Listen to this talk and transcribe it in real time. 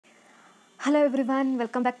Hello everyone,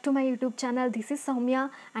 welcome back to my YouTube channel. This is Soumya,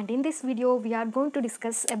 and in this video we are going to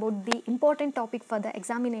discuss about the important topic for the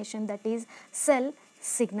examination, that is cell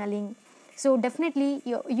signaling. So definitely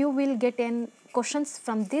you will get in questions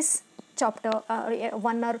from this chapter,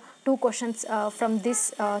 one or two questions from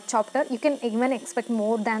this chapter. You can even expect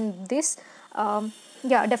more than this.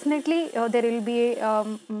 Yeah, definitely there will be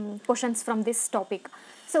questions from this topic.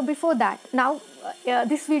 So before that, now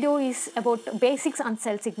this video is about basics on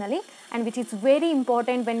cell signaling, and which is very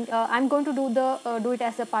important when I'm going to do it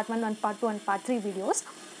as a part 1 and part 2 and part 3 videos.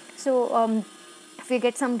 So if you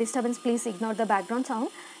get some disturbance, please ignore the background sound.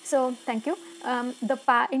 So thank you.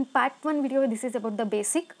 In part 1 video, this is about the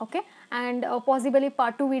basic, okay, and possibly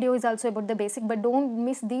part 2 video is also about the basic, but don't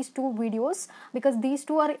miss these two videos because these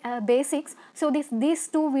two are basics. So these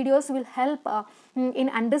two videos will help in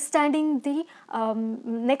understanding the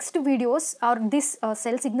next videos or this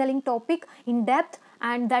cell signaling topic in depth,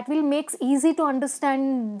 and that will makes easy to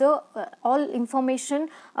understand the all information,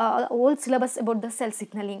 all syllabus about the cell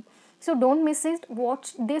signaling. So don't miss it,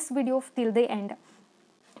 watch this video till the end.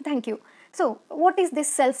 Thank you. So what is this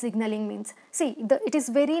cell signaling means? See, it is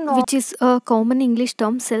very normal, which is a common English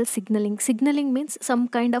term, cell signaling. Signaling means some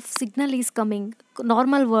kind of signal is coming,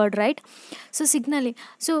 normal word, right? So signaling,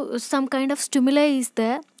 so some kind of stimuli is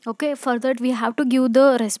there, okay, for that we have to give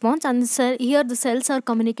the response, and here the cells are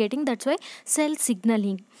communicating, that's why cell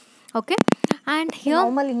signaling, okay. And here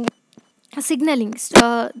normal English signaling,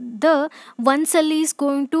 the one cell is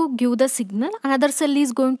going to give the signal, another cell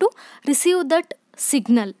is going to receive that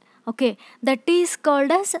signal, okay, that is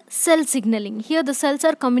called as cell signaling. Here the cells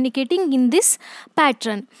are communicating in this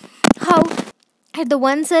pattern. How? The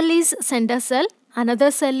one cell is sender cell,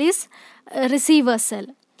 another cell is receiver cell,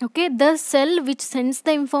 okay. The cell which sends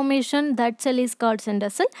the information, that cell is called sender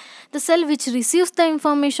cell. The cell which receives the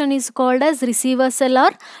information is called as receiver cell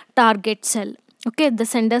or target cell, okay. The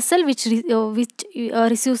sender cell which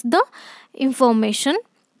receives the information,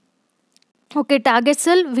 okay. Target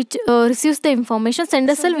cell which receives the information,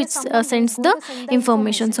 sender cell which sends the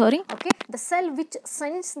information, sorry, okay. The cell which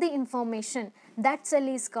sends the information, that cell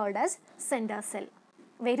is called as sender cell.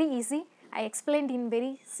 Very easy, I explained in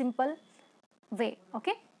very simple way,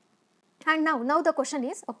 okay. And now the question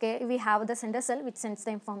is, okay, we have the sender cell which sends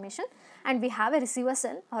the information, and we have a receiver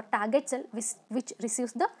cell or target cell which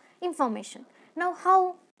receives the information. Now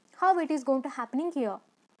how it is going to happening here?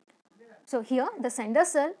 So here the sender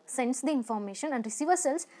cell sends the information and receiver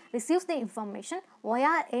cells receives the information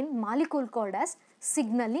via a molecule called as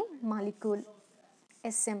signaling molecule,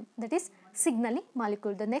 SM, that is signaling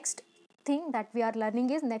molecule. The next thing that we are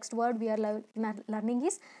learning is, next word we are learning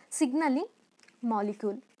is signaling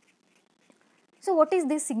molecule. So what is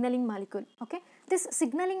this signaling molecule? Okay, this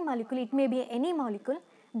signaling molecule, it may be any molecule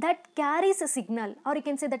that carries a signal, or you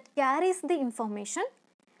can say that carries the information,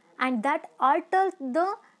 and that alters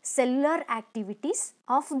the cellular activities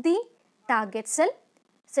of the target cell,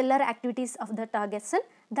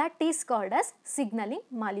 that is called as signaling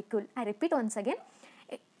molecule. I repeat once again,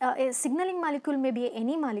 a signaling molecule may be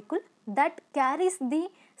any molecule that carries the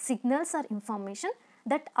signals or information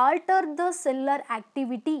that alter the cellular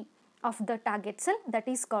activity of the target cell, that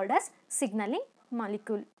is called as signaling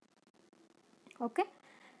molecule, okay.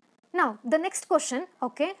 Now the next question,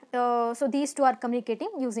 okay, so these two are communicating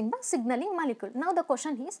using the signaling molecule. Now the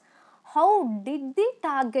question is, how did the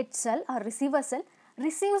target cell or receiver cell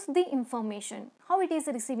receives the information? How it is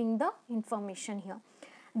receiving the information here?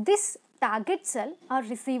 This target cell or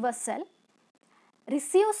receiver cell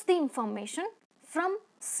receives the information from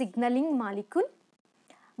signaling molecule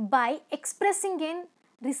by expressing in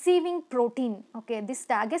receiving protein, okay. This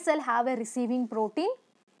target cell have a receiving protein,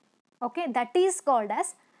 okay, that is called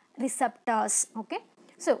as receptors, okay.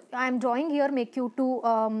 So I am drawing here, make you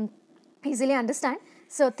to easily understand.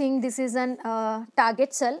 So think this is an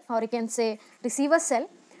target cell, or you can say receiver cell,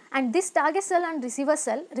 and this target cell and receiver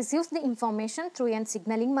cell receives the information through a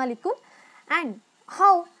signaling molecule. And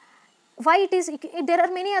why it is, there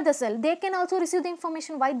are many other cells, they can also receive the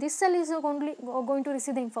information. Why this cell is only going to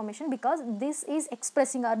receive the information? Because this is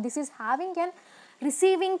expressing, or this is having a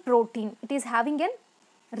receiving protein, it is having a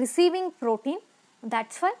receiving protein,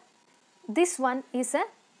 that's why this one is a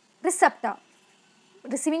receptor,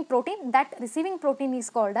 receiving protein. That receiving protein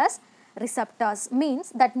is called as receptors.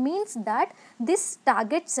 Means that this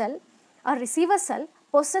target cell or receiver cell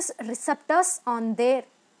possesses receptors on them,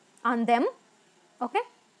 okay.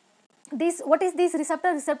 What is these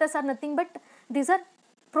receptors? Receptors are nothing but these are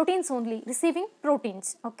proteins only, receiving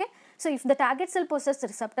proteins, okay. So if the target cell possesses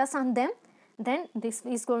receptors on them, then this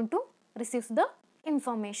is going to receive the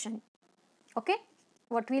information, okay.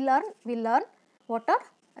 What we learn what are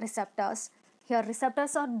receptors. Here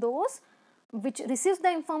receptors are those which receives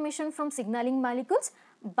the information from signaling molecules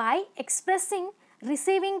by expressing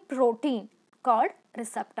receiving protein called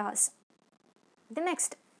receptors. The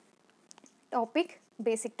next topic,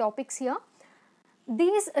 basic topics here.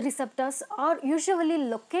 These receptors are usually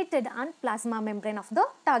located on plasma membrane of the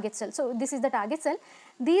target cell. So this is the target cell.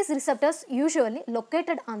 These receptors usually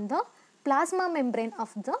located on the plasma membrane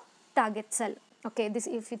of the target cell. Okay, this,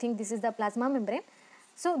 if you think this is the plasma membrane,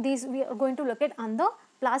 so these we are going to locate on the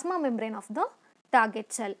plasma membrane of the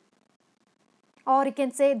target cell, or you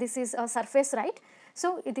can say this is a surface, right?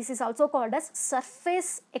 So this is also called as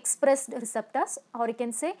surface expressed receptors, or you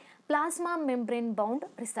can say plasma membrane bound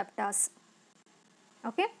receptors.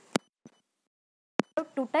 Okay,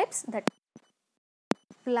 two types, that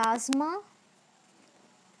plasma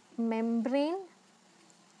membrane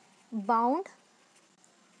bound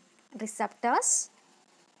receptors.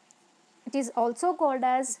 It is also called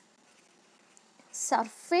as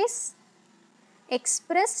surface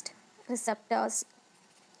expressed receptors.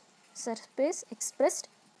 Surface expressed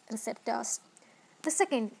receptors. The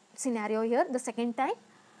second scenario here, the second type.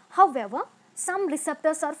 However, some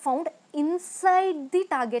receptors are found inside the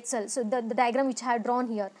target cell. So the diagram which I have drawn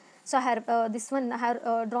here. So I have this one I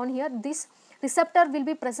have drawn here. This receptor will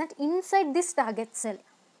be present inside this target cell.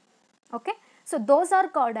 Okay. So those are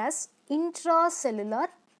called as intracellular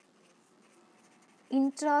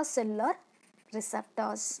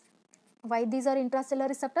receptors. Why these are intracellular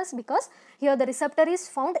receptors? Because here the receptor is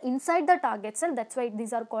found inside the target cell. That's why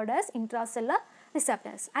these are called as intracellular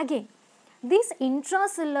receptors. Again, these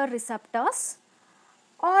intracellular receptors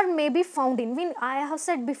or may be found in, I have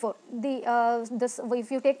said before,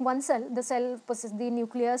 if you take one cell, the cell possesses the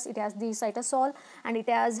nucleus, it has the cytosol, and it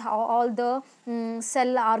has all the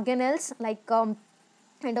cell organelles like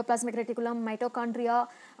endoplasmic reticulum, mitochondria.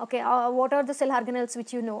 Okay, what are the cell organelles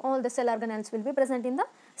which you know? All the cell organelles will be present in the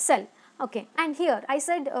cell. Okay, and here I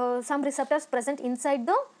said some receptors present inside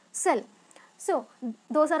the cell. So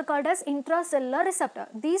those are called as intracellular receptor.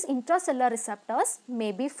 These intracellular receptors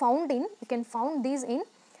may be found in, you can found these in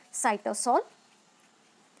cytosol,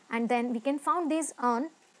 and then we can found these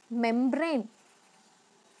on membrane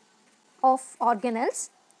of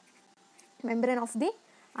organelles, membrane of the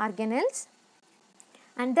organelles,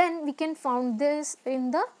 and then we can found this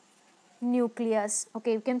in the nucleus.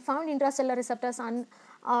 Okay, you can found intracellular receptors on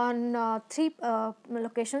three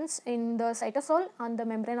locations: in the cytosol, on the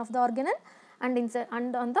membrane of the organelle, and inside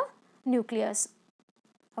and on the nucleus.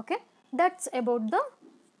 Okay, that's about the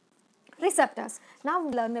receptors. Now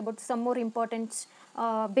we learn about some more important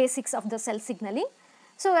basics of the cell signaling.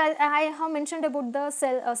 So I have mentioned about the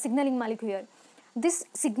cell signaling molecule here. This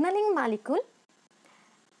signaling molecule,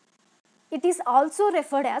 it is also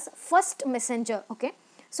referred as first messenger. Okay,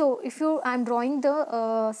 so if you, I am drawing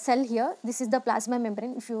the cell here. This is the plasma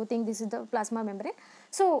membrane. If you think this is the plasma membrane,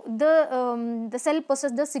 so the cell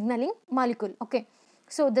possesses the signaling molecule. Okay,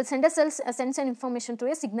 so the sender cells sends an information to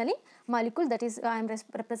a signaling molecule, that is I am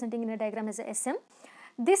representing in a diagram as a SM.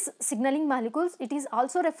 This signaling molecules, it is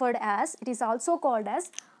also referred as, it is also called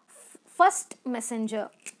as first messenger.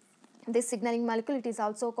 This signaling molecule, it is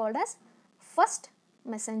also called as first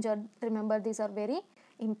messenger. Remember, these are very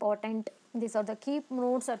important. These are the key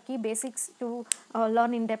notes or key basics to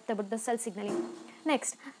learn in depth about the cell signaling.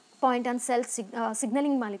 Next point on cell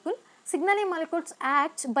signaling molecule. Signaling molecules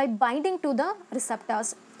act by binding to the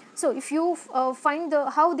receptors. So if you find the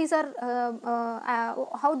how these are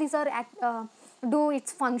do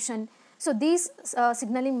its function. So these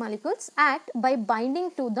signaling molecules act by binding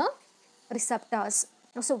to the receptors.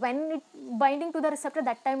 So when it binding to the receptor,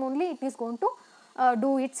 that time only it is going to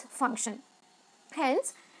do its function.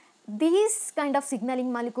 Hence, these kind of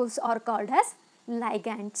signaling molecules are called as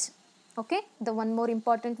ligands. Okay, the one more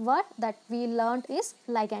important word that we learned is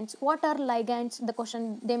ligands. What are ligands? The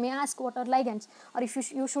question they may ask, what are ligands? Or if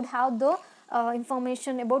you should have the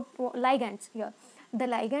information about ligands here. The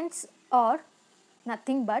ligands are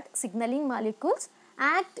nothing but signaling molecules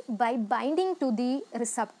act by binding to the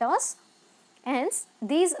receptors. Hence,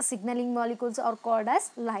 these signaling molecules are called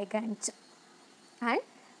as ligands. And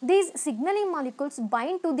these signaling molecules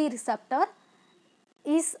bind to the receptor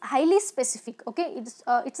is highly specific. Okay,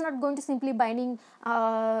 it's not going to simply binding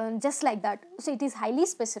just like that. So it is highly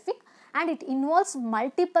specific and it involves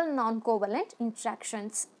multiple non-covalent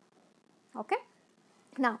interactions. Okay,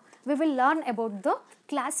 now we will learn about the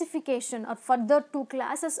classification or further two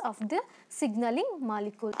classes of the signaling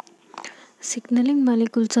molecule. Signaling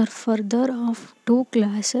molecules are further of two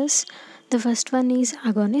classes. The first one is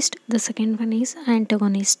agonist, the second one is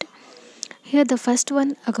antagonist. Here the first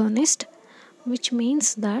one, agonist, which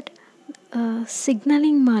means that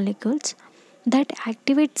signaling molecules that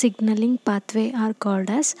activate signaling pathway are called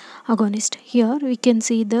as agonist. Here we can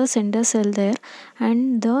see the sender cell there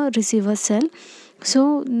and the receiver cell.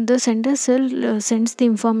 So the sender cell sends the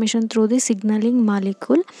information through the signaling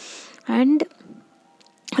molecule, and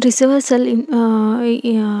receiver cell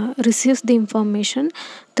receives the information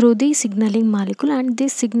through the signaling molecule, and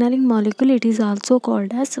this signaling molecule, it is also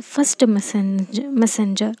called as first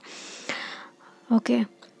messenger. Okay,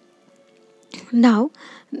 now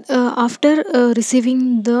after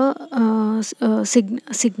receiving the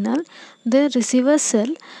signal, the receiver cell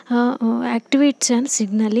activates an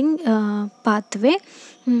signaling pathway,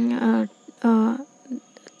 mm,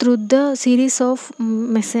 through the series of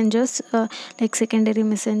messengers, like secondary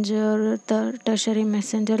messenger, the tertiary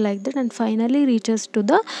messenger, like that, and finally reaches to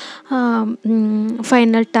the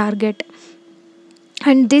final target.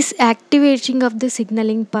 And this activating of the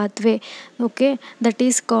signaling pathway, okay, that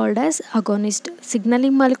is called as agonist.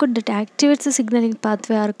 Signaling molecule that activates the signaling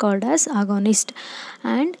pathway are called as agonist,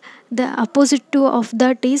 and the opposite to of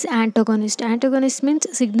that is antagonist. Antagonist means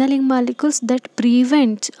signaling molecules that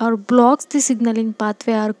prevents or blocks the signaling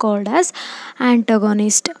pathway are called as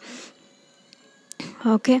antagonist.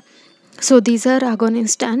 Okay, so these are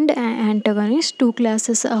agonist and antagonist, two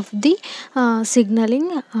classes of the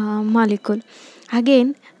signaling molecule.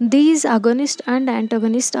 Again, these agonist and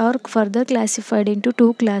antagonist are further classified into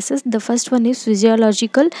two classes. The first one is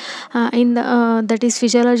physiological, in the that is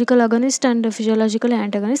physiological agonist and physiological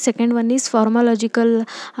antagonist. Second one is pharmacological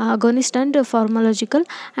agonist and pharmacological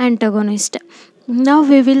antagonist. Now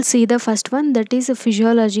we will see the first one, that is a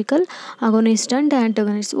physiological agonist and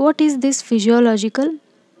antagonist. What is this physiological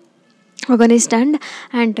agonist and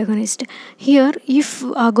antagonist? Here, if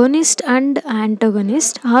agonist and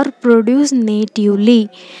antagonist are produced natively,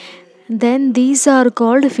 then these are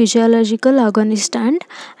called physiological agonist and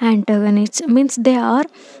antagonists. Means they are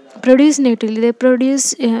produced natively, they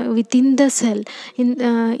produce within the cell, in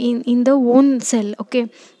the own cell, okay,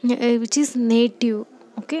 which is native.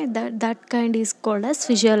 Okay, that kind is called as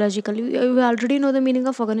physiological. You already know the meaning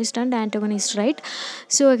of agonist and antagonist, right?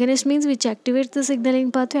 So agonist means which activates the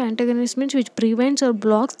signaling pathway, antagonist means which prevents or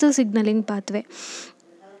blocks the signaling pathway.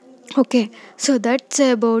 Okay, so that's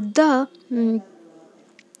about the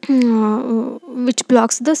which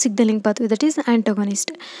blocks the signaling pathway, that is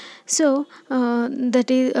antagonist. So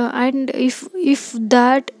that is and if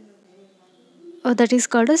that that is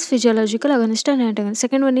called as physiological agonist and antagonist.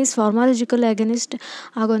 Second one is pharmacological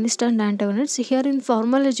agonist and antagonist. Here in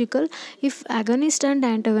pharmacological, if agonist and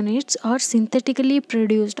antagonists are synthetically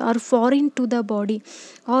produced or foreign to the body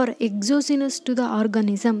or exogenous to the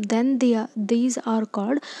organism, then these are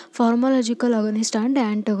called pharmacological agonist and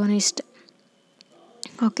antagonist.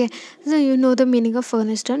 Okay, so you know the meaning of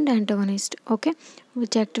agonist and antagonist. Okay,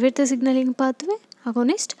 which activate the signaling pathway,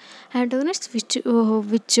 agonist. Antagonist, which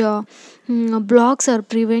blocks or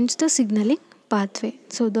prevents the signaling pathway.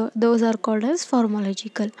 So those are called as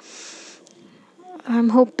pharmacological. I'm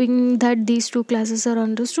hoping that these two classes are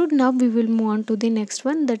understood. Now we will move on to the next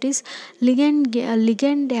one, that is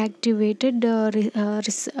ligand activated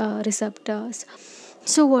receptors.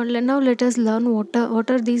 So now let us learn what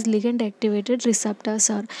are these ligand activated receptors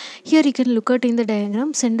are. Here you can look at in the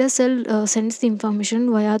diagram. Sender cell sends the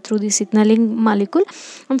information via through the signaling molecule,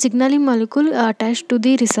 and signaling molecule attached to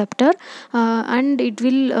the receptor, and it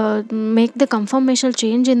will make the conformational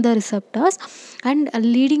change in the receptors, and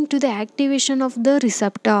leading to the activation of the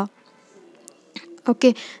receptor.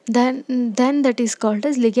 Okay, then that is called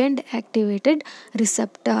as ligand activated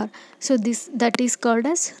receptor. So this that is called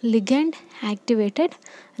as ligand activated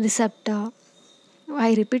receptor.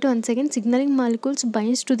 I repeat once again, signaling molecules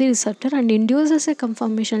binds to the receptor and induces a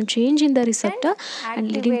conformational change in the receptor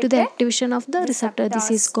and leading to the activation of the receptor.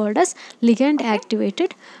 This is called as ligand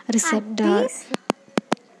activated receptor.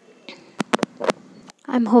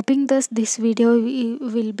 I'm hoping that this video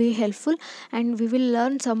will be helpful, and we will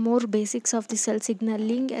learn some more basics of the cell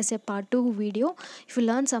signaling as a part 2 video. If you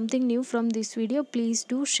learn something new from this video, please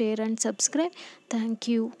do share and subscribe. Thank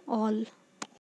you all.